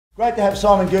Great to have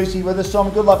Simon Goosey with us.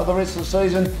 Simon, good luck for the rest of the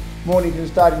season.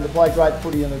 Mornington's starting to play great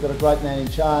footy and they've got a great man in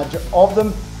charge of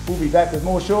them. We'll be back with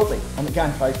more shortly on the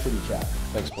GameFace Footy Chart.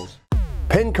 Thanks, boys.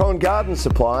 Pencon Garden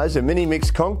Supplies and Mini Mix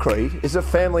Concrete is a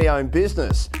family-owned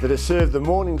business that has served the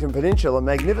Mornington Peninsula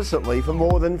magnificently for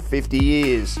more than 50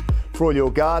 years. For all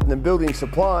your garden and building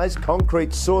supplies,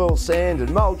 concrete, soil, sand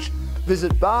and mulch,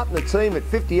 visit Bart and the team at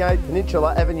 58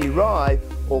 Peninsula Avenue Rye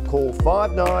or call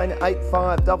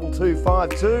 5985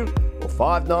 2252 or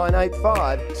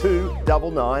 5985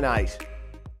 2998.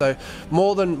 So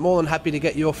more than happy to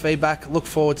get your feedback. Look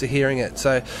forward to hearing it.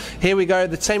 So here we go,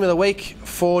 the team of the week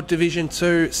for Division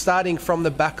 2, starting from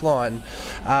the back line.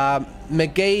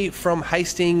 McGee from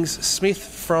Hastings, Smith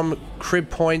from Crib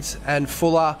Point and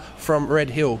Fuller from Red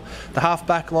Hill. The half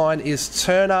back line is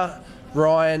Turner,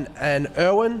 Ryan and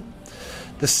Irwin.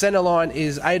 The centre line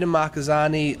is Aidan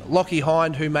Marquezani, Lockie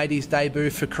Hind, who made his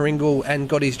debut for Coringal and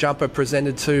got his jumper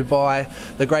presented to by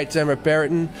the great Dermot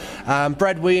Brereton.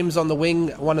 Brad Williams on the wing,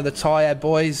 one of the Tyab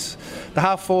boys. The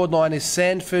half forward line is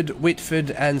Sandford,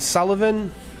 Whitford and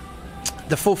Sullivan.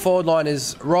 The full forward line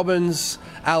is Robbins,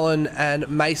 Allen and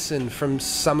Mason from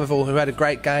Somerville, who had a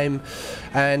great game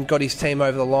and got his team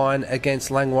over the line against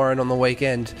Langwarrin on the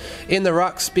weekend. In the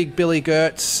rucks, Big Billy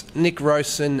Gertz, Nick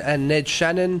Rosen and Ned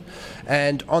Shannon.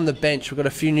 And on the bench, we've got a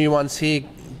few new ones here.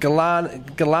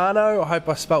 Galano, I hope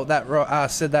I spelt that right,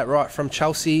 said that right, from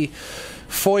Chelsea.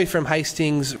 Foy from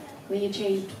Hastings. We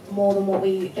achieved more than what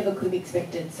we ever could have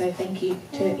expected, so thank you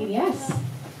to EDS.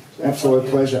 Absolute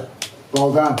pleasure.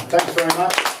 Well done. Thanks very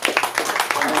much.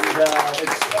 And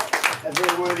it's a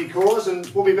very worthy cause, and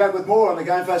we'll be back with more on the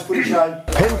GameFace Footy Show.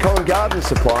 Pencon Garden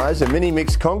Supplies and Mini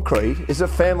Mix Concrete is a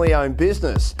family-owned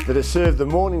business that has served the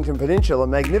Mornington Peninsula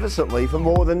magnificently for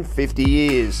more than 50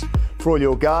 years. For all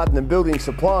your garden and building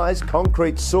supplies,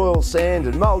 concrete, soil, sand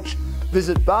and mulch,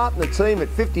 visit Bart and the team at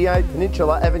 58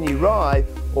 Peninsula Avenue Rye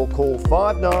or call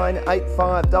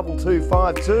 5985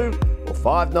 2252 or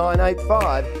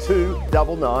 5985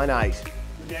 2998.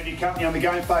 Good to have your company on the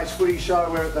GameFace Footy Show.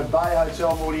 We're at the Bay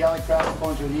Hotel, Mordialli, Crouch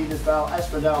Point with the Edithvale,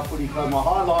 Aspendale Footy Club. We're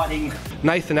highlighting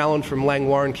Nathan Allen from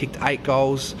Langwarrin kicked 8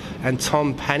 goals, and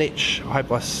Tom Panich, I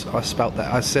hope I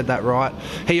said that right.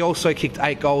 He also kicked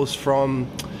 8 goals from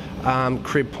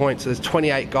Crib Point, so there's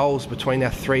 28 goals between our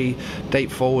 3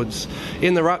 deep forwards.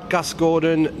 In the ruck, Gus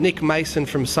Gordon, Nick Mason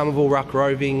from Somerville Ruck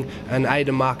Roving and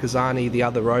Aidan Marquezani, the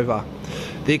other rover.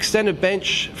 The extended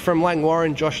bench from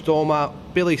Langwarrin, Josh Dormer,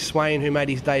 Billy Swain, who made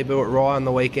his debut at Rye on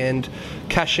the weekend,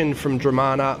 Cashin from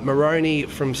Dramana, Maroney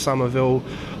from Somerville,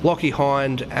 Lockie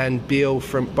Hind and Beale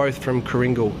both from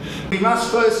Coringal. We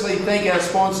must firstly thank our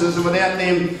sponsors, and without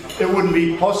them it wouldn't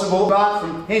be possible. Bart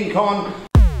from Pencon.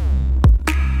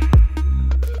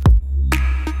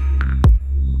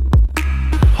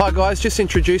 Hi guys, just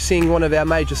introducing one of our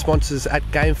major sponsors at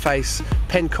GameFace,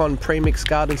 Pencon Premix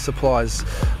Garden Supplies.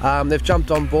 They've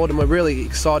jumped on board and we're really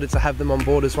excited to have them on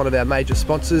board as one of our major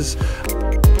sponsors.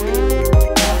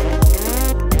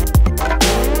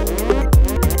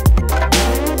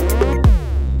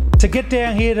 To get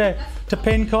down here to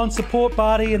Pencon, support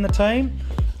Barty and the team.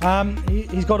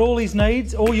 He's got all his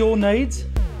needs, all your needs,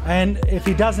 and if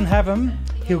he doesn't have them,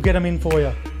 he'll get them in for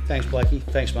you. Thanks Blakey,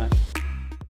 thanks mate.